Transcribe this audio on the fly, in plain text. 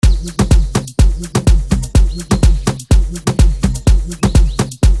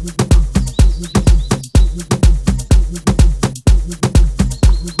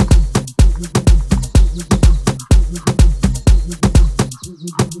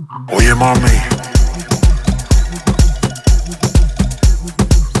Oye, mami,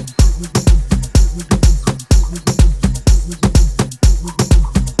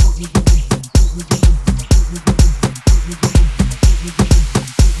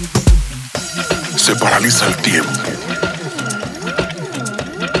 se paraliza el tiempo.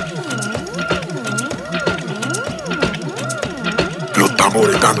 Los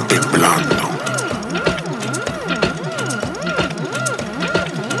tambores están temblando.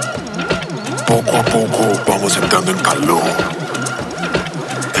 Poco a poco vamos entrando en calor.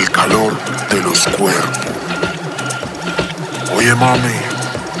 El calor de los cuerpos. Oye, mami,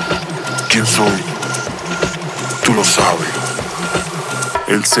 ¿quién soy? Tú lo sabes.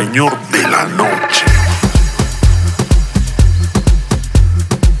 El Señor de la Noche.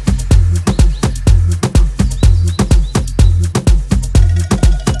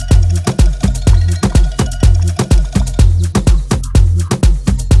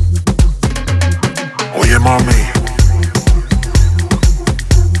 Oye, mami,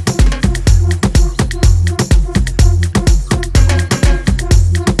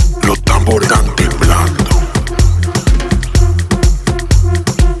 los tambores están temblando.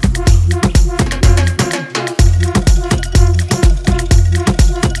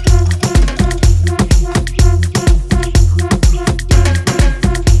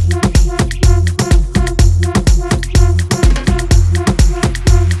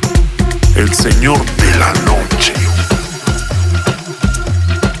 El Señor de la Noche.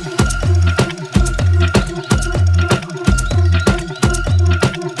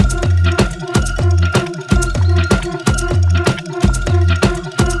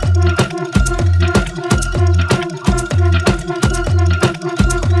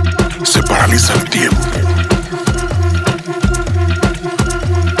 Se paraliza el tiempo.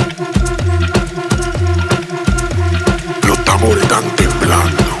 Los tambores están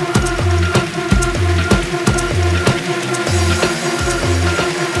temblando.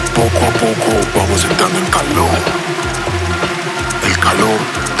 Poco a poco vamos entrando en calor. El calor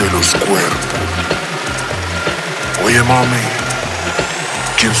de los cuerpos. Oye, mami,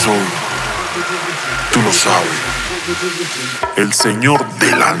 ¿quién soy? Tú lo sabes. El Señor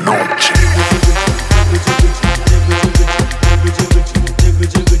de la Noche.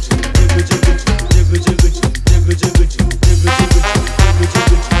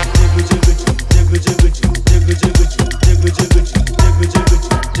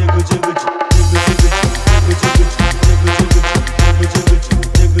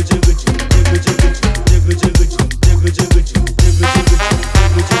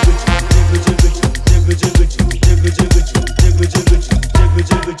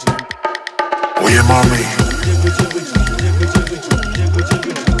 Oye, mami,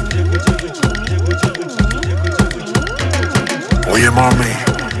 oye, mami,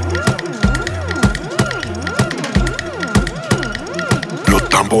 los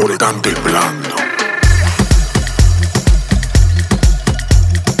tambores están temblando.